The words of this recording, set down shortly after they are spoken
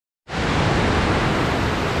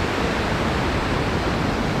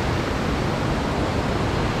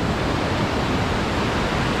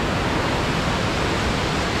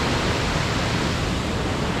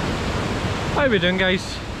How we doing, guys?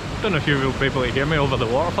 Don't know if you will be able to hear me over the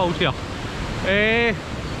waterfalls here.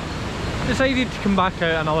 Decided to come back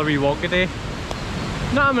out another wee walk today.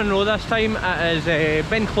 Not in Munro this time, it is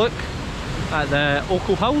Ben Cleuch at the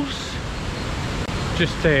Oakle Hills,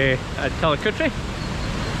 just at Tillicountry.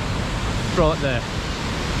 Brought the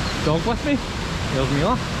dog with me. There's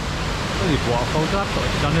Mila. These waterfalls are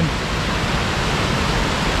absolutely stunning.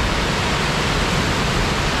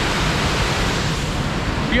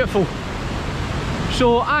 Beautiful.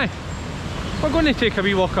 So we're going to take a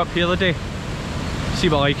wee walk up here today, see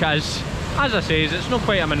what like it is. As I say, it's not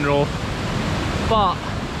quite a Munro, but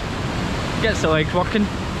gets the legs working,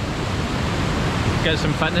 get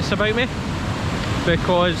some fitness about me,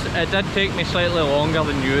 because it did take me slightly longer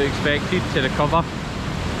than you expected to recover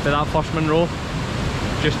for that first Munro,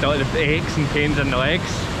 just out of the aches and pains in the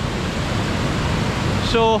legs.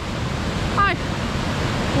 So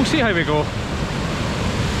we'll see how we go.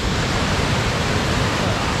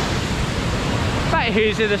 Bit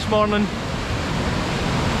hazy this morning,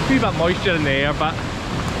 a wee bit moisture in the air, but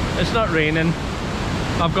it's not raining.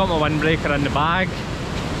 I've got my windbreaker in the bag,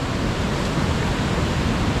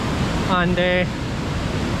 and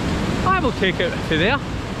I will take it to there.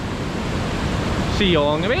 See you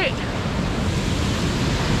along the way.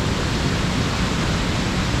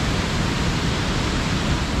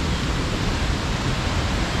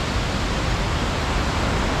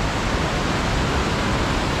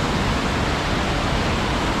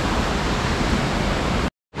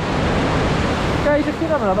 Guys, if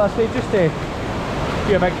you're on another side, just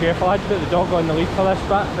be a bit careful. I had to put the dog on the lead for this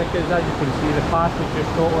bit, because as you can see, the path is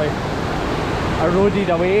just totally eroded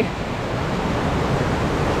away.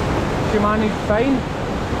 She managed fine.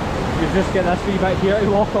 You just get this wee bit here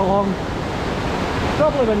to walk along.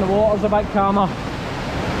 Probably when the water's a bit calmer,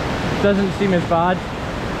 doesn't seem as bad,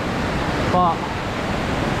 but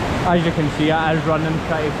as you can see, it is running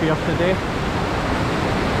pretty fierce today.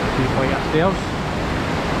 See the flight of stairs.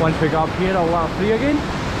 Once we get up here, I'll let her free again.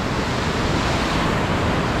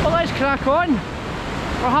 But let's crack on.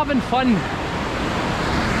 We're having fun.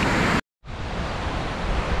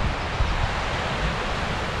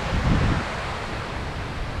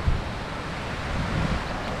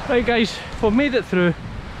 Right guys, we've made it through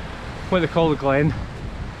what they call the Glen,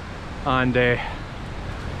 and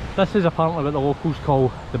this is apparently what the locals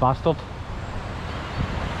call the Bastard.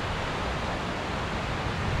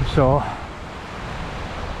 So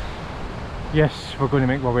yes, we're going to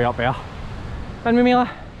make our way up there. And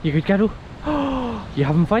Mila, you good girl? Oh, you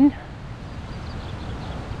having fun?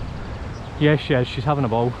 Yes, she is. She's having a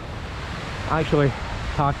ball. Actually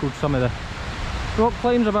tackled some of the rock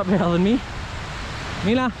climbs a bit better than me.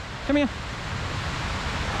 Mila, come here.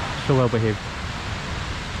 So well behaved.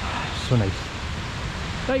 So nice.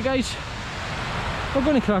 Right guys, we're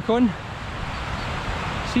going to crack on.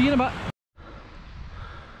 See you in a bit.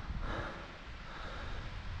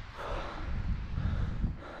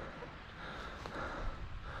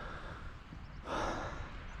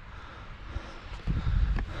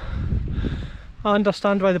 I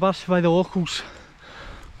understand why the locals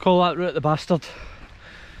call that route the Bastard.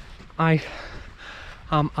 I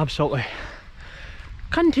am absolutely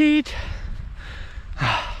cunted.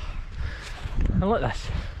 And look at this,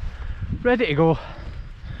 ready to go.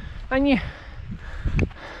 And you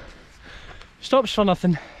stops for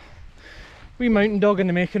nothing. Wee mountain dog in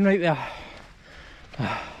the making right there.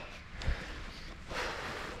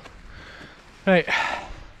 Right,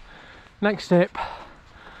 next step,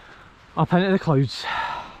 up into the clouds.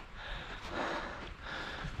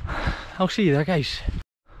 I'll see you there guys.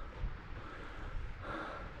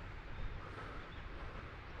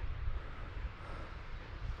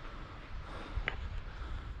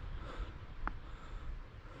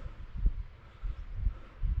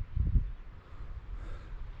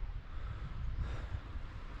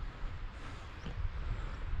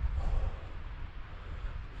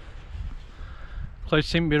 Clouds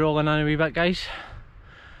seem to be rolling in a wee bit guys.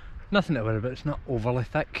 Nothing to worry about, it's not overly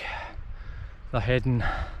thick. They're heading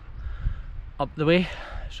up the way,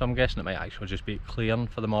 so I'm guessing it might actually just be clearing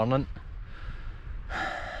for the morning.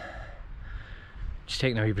 Just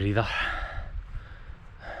taking a wee breather.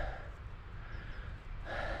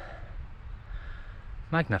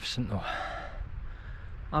 Magnificent though.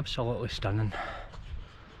 Absolutely stunning.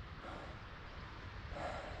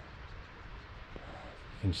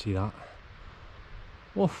 You can see that.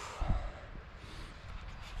 Woof.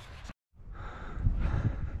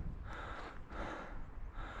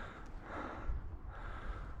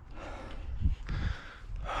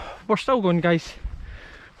 We're still going guys,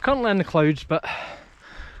 currently in the clouds, but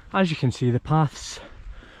as you can see the path's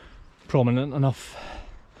prominent enough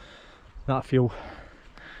that I feel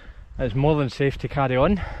it's more than safe to carry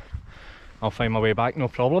on. I'll find my way back, no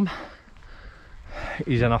problem.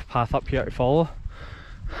 Easy enough path up here to follow.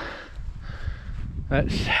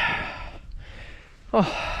 It's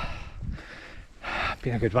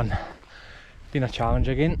been a good one. Been a challenge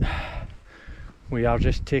again. We are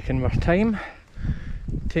just taking our time,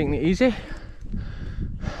 taking it easy.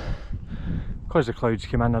 Because the clouds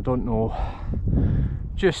came in, I don't know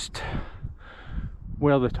just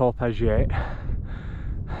where the top is yet.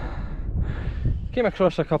 Came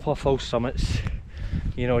across a couple of false summits,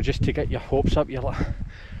 you know, just to get your hopes up. You're like,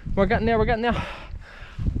 we're getting there, we're getting there.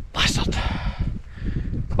 Bastard!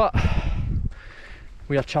 But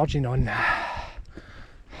we are charging on.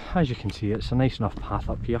 As you can see, it's a nice enough path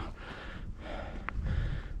up here.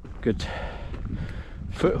 Good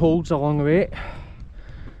footholds along the way.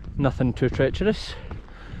 Nothing too treacherous.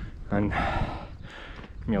 And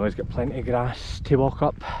Mila's got plenty of grass to walk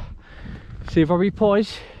up. Save a wee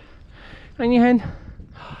pause. And you hen, is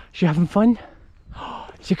she having fun?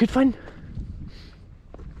 Is it good fun?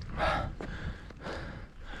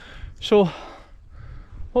 So,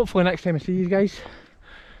 hopefully next time I see you guys,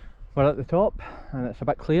 we're at the top and it's a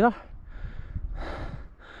bit clearer.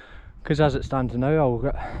 Because as it stands now, I'll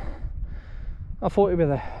get a photo with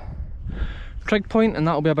the trig point and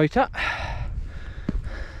that'll be about it.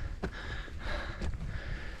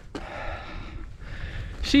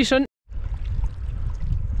 See you soon.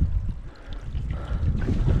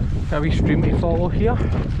 Got a wee stream to follow here.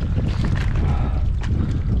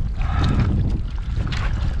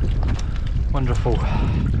 Wonderful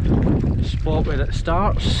spot where it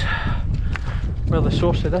starts, where the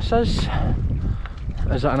source of this is.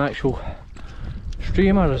 Is it an actual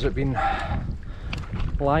stream or has it been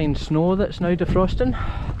lying snow that's now defrosting?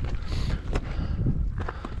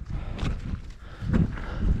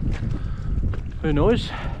 Who knows?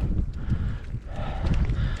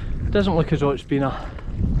 It doesn't look as though it's been a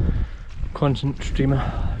constant stream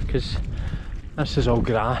because this is all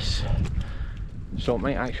grass, so it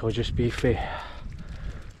might actually just be for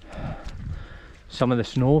some of the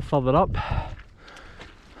snow further up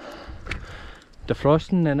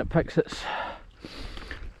defrosting, then it picks its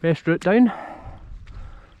best route down.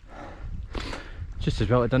 Just as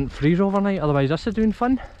well it didn't freeze overnight, otherwise this is doing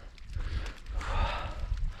fun.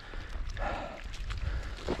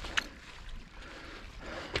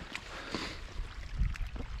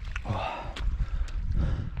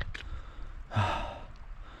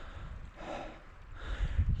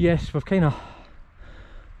 Yes, we've kind of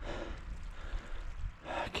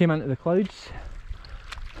came into the clouds,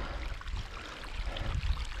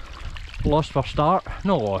 lost our start,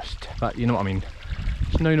 not lost, but you know what I mean.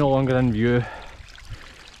 It's now no longer in view. A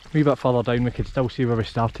wee bit further down we could still see where we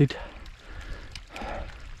started.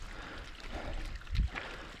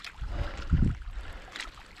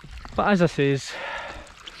 But as I says,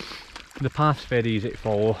 the path's very easy to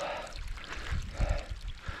follow.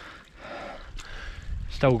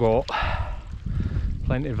 Still got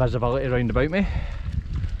plenty of visibility round about me,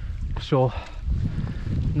 so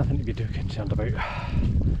nothing to be too concerned about.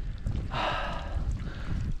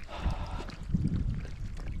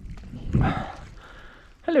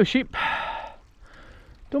 Hello sheep,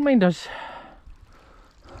 don't mind us.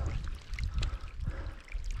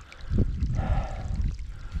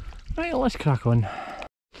 Right, let's crack on.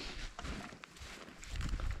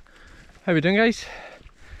 How we doing, guys?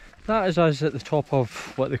 That is us at the top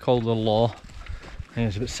of what they call the Law, and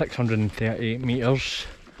it's about 638 metres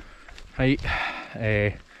height.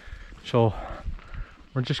 So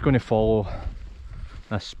we're just going to follow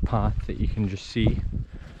this path that you can just see,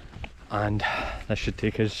 and this should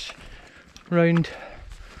take us round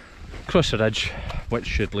across the ridge, which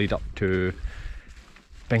should lead up to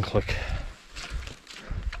Ben Cleuch.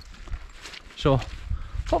 So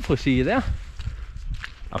hopefully see you there,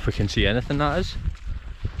 if we can see anything, that is.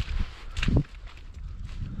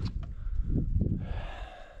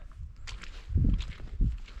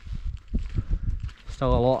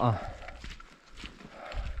 Still a lot of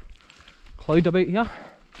cloud about here.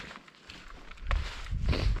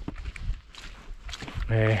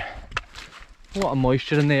 A lot of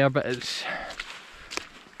moisture in there, but it's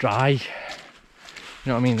dry. You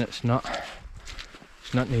know what I mean? It's not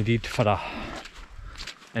needed for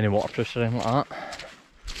any waterproofs or anything like that.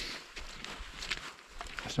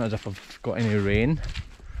 It's not as if I've got any rain.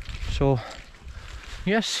 So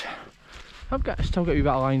yes, still got a wee bit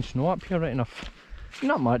of lying snow up here, right enough.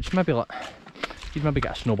 Not much, maybe like, you'd maybe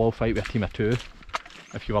get a snowball fight with a team of two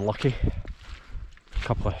if you were lucky. A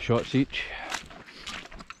couple of shots each.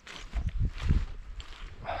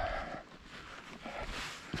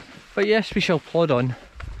 But yes, we shall plod on.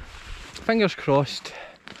 fingers crossed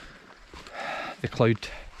the cloud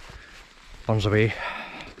burns away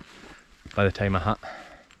by the time I hit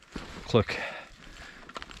Cleuch,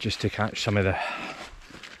 just to catch some of the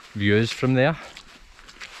views from there.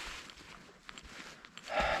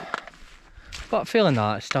 But failing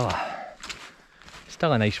that, it's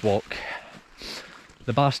still a nice walk.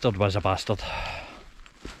 The bastard was a bastard.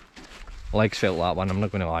 Legs felt that one, I'm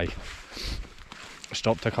not going to lie.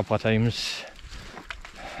 Stopped a couple of times,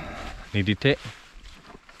 needed to.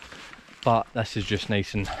 But this is just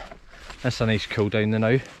nice, and this is a nice cool down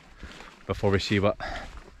now before we see what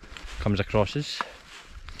comes across us.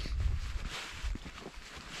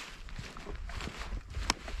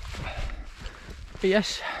 But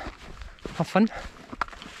yes, have fun.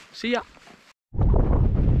 See ya. Here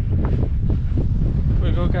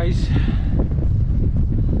we go, guys.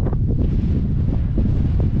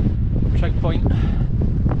 Trig point,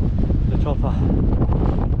 the top of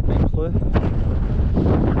Ben Cleuch.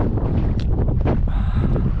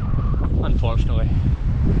 Unfortunately,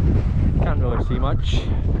 can't really see much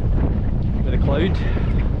with the cloud.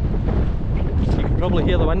 You can probably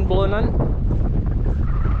hear the wind blowing in.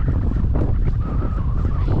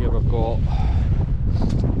 Here we've got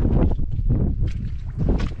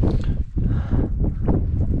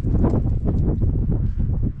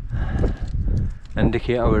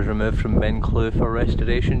indicator was removed from Ben Cleuch for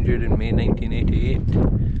restoration during May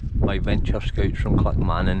 1988 by Venture Scouts from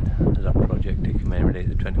Clackmannan as a project to commemorate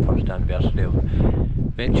the 21st anniversary of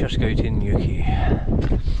Venture Scouting UK.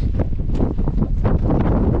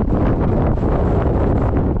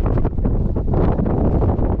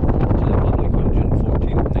 To the public on June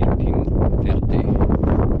 14th, 1930.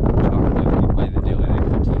 Started by the Daily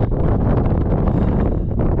Record.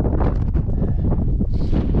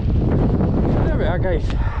 There we are, guys.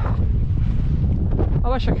 I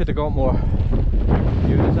wish I could have got more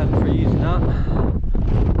viewers in for using that,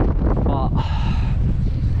 but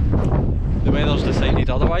the weather's decided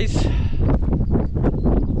otherwise.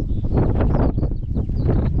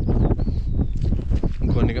 I'm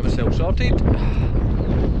going to get myself sorted,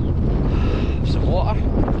 some water, a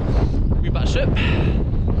wee bit of soup,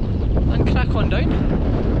 and crack on down.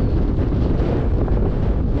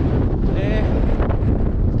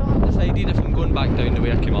 Still haven't decided if I'm going back down the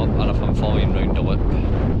way I came up or if I'm following round the loop.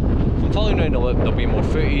 If I'm following round the loop, there'll be more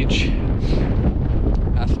footage.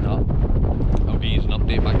 If not, I'll give you an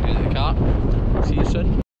update back to the car. See you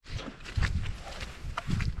soon.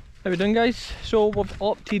 How we doing, guys? So we've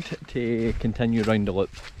opted to continue round the loop.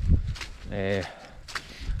 The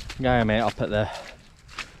guy I met up at the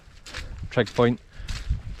trig point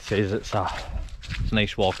says it's a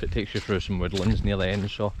nice walk. It takes you through some woodlands near the end,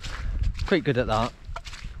 so quite good at that.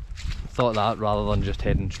 Thought that rather than just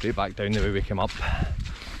heading straight back down the way we came up.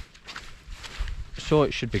 So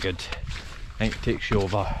it should be good. I think it takes you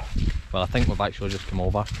over, well, I think we've actually just come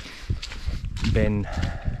over Ben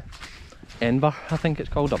Ender, I think it's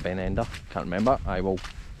called, or Ben Ender, can't remember. I will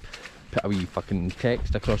put a wee fucking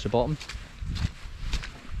text across the bottom.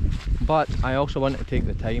 But I also want to take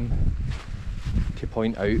the time to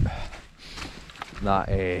point out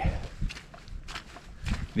that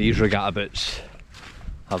these regatta boots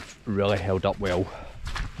have really held up well.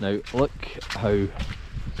 Now look how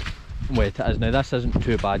wet it is. Now this isn't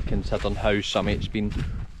too bad considering how sunny it's been,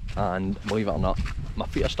 and believe it or not, my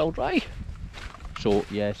feet are still dry. So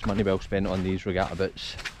yes, money well spent on these regatta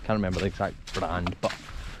boots. Can't remember the exact brand, but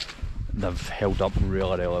they've held up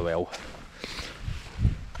really well.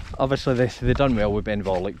 Obviously they done well with Ben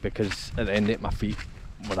Cleuch, because at the end of it my feet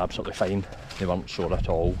were absolutely fine. They weren't sore at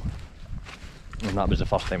all, and that was the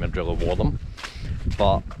first time I'd really wore them.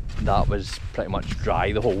 But that was pretty much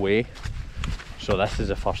dry the whole way. So this is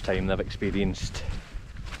the first time they've experienced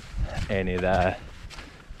any of the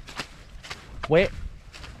wet.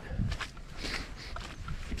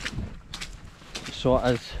 So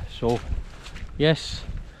it is. So yes,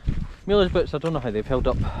 Mila's boots, I don't know how they've held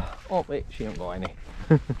up. Oh wait, she ain't got any.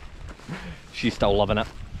 She's still loving it.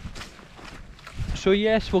 So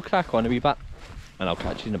yes, we'll crack on a wee bit and I'll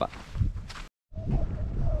catch you in a bit.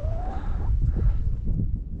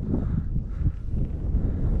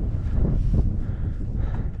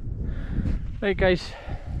 Right guys,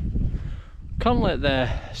 currently at the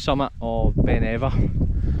summit of Ben Ever.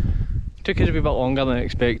 Took us a wee bit longer than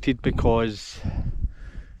expected because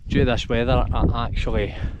due to this weather I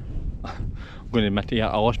actually, I'm going to admit it,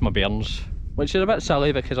 I lost my bearings, which is a bit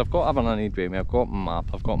silly because I've got everything I need with me. I've got my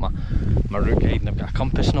map, I've got my route guide, and I've got a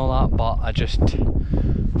compass and all that, but I just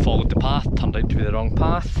followed the path, turned out to be the wrong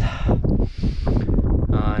path,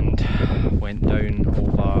 and went down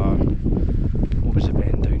over, what was the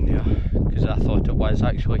bend down there? Because I thought it was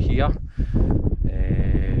actually here,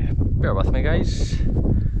 Bear with me, guys.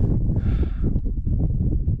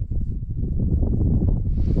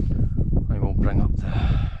 I will bring up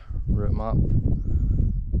the route map.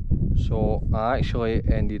 So I actually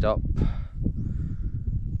ended up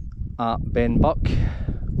at Ben Cleuch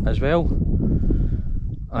as well,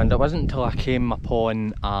 and it wasn't until I came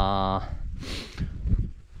upon a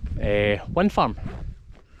wind farm,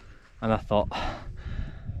 and I thought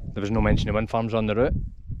there was no mention of wind farms on the route,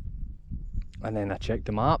 and then I checked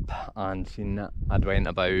the map and seen that I'd went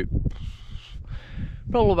about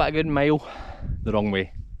probably about a good mile the wrong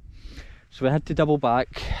way, so we had to double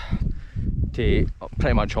back to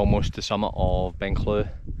pretty much almost the summit of Ben Cleuch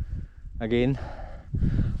again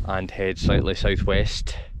and head slightly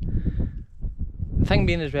southwest. The thing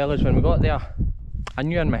being as well is when we got there, I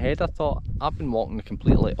knew in my head, I thought I've been walking the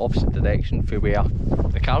completely opposite direction from where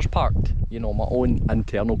the car's parked. You know, my own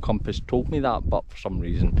internal compass told me that, but for some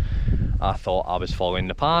reason I thought I was following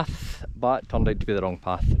the path, but it turned out to be the wrong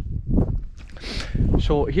path.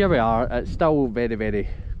 So here we are. It's still very, very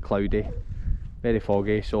cloudy, very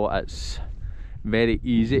foggy, so it's very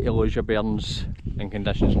easy to lose your bearings in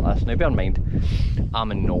conditions like this. Now bear in mind,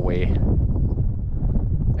 I'm in no way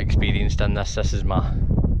experienced in this. This is my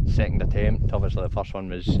second attempt. Obviously the first one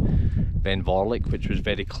was Ben Cleuch, which was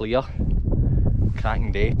very clear,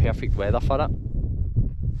 cracking day, perfect weather for it.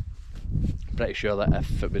 Pretty sure that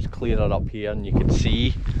if it was clearer up here and you could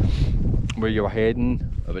see where you were heading,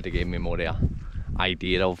 it would have given me more of an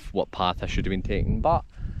idea of what path I should have been taking, but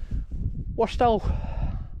we're still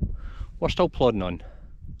plodding on.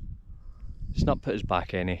 It's not put us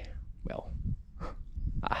back any, well,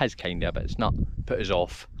 it has kinda, but it's not put us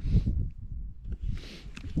off.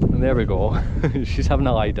 And there we go. She's having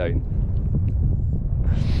a lie down.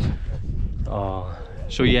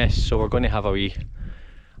 So yes, so we're going to have a wee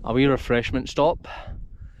refreshment stop,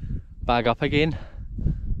 bag up again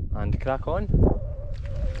and crack on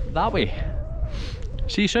that way.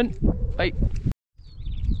 See you soon, bye.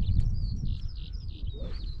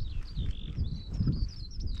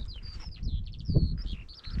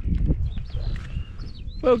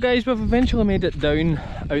 Well guys, we've eventually made it down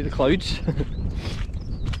out the clouds.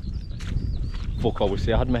 Folk always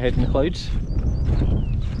say I had my head in the clouds.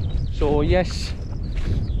 So yes,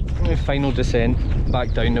 final descent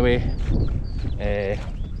back down the way.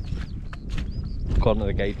 According to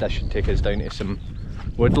the guide, this should take us down to some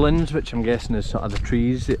woodlands, which I'm guessing is sort of the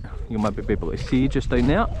trees that you might be able to see just down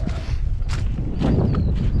there.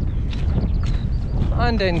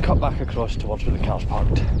 And then cut back across towards where the car's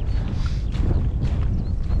parked.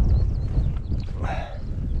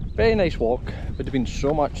 Very nice walk. It would have been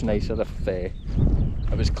so much nicer if it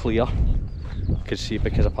was clear. Could see,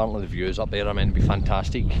 because apparently the views up there are meant to be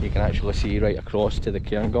fantastic. You can actually see right across to the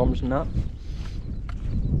cairngorms and that.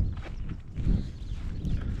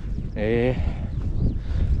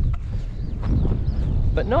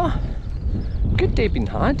 But no, good day been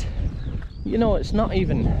had. You know, it's not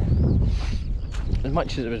even as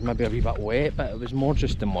much as it was maybe a wee bit wet, but it was more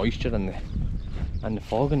just the moisture and the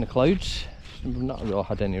fog and the clouds. We've not really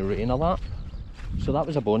had any rain or that, so that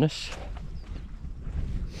was a bonus.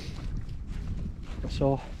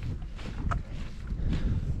 So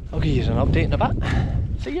I'll give you an update in a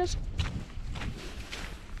bit. See yous.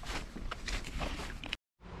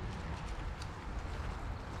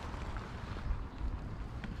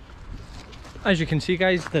 As you can see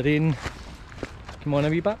guys, the rain came on a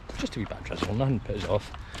wee bit, just a wee bit drizzle, nothing put us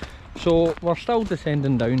off. So we're still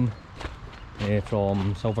descending down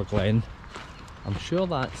from Silver Glen. I'm sure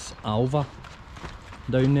that's Alva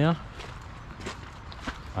down there,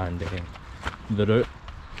 and the route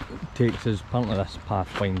takes us, apparently this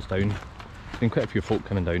path winds down. There's been quite a few folk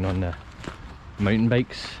coming down on the mountain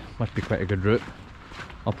bikes, must be quite a good route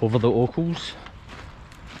up over the Ochils.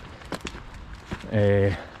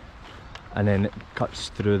 And then it cuts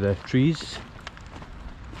through the trees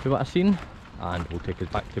to what I've seen, and will take us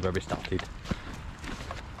back to where we started.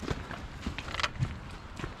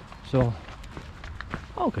 So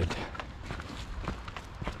all good.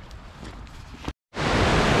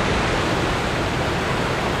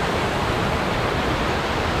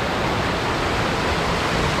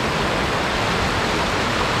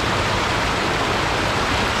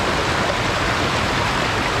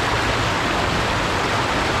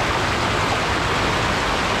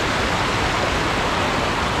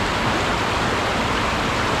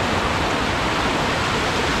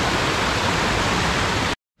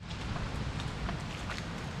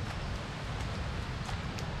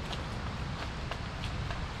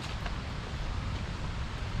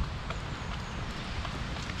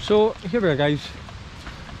 So here we are guys,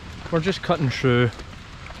 we're just cutting through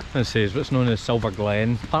It says what's known as Silver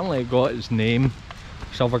Glen. Apparently it got its name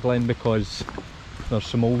Silver Glen because there's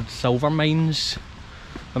some old silver mines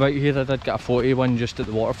about here. I did get a photo one just at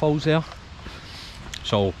the waterfalls there.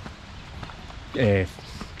 So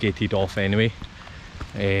gated off anyway.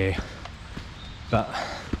 But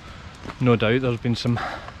no doubt there's been some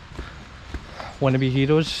wannabe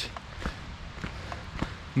heroes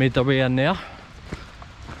made their way in there. A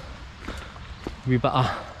wee bit of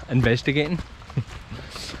investigating.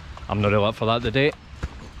 I'm not really up for that today.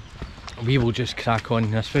 We will just crack on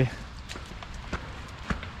this way.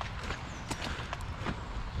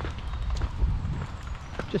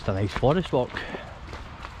 Just a nice forest walk.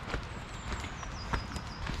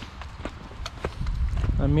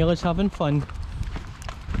 And Mila's having fun.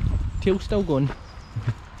 Tail still going.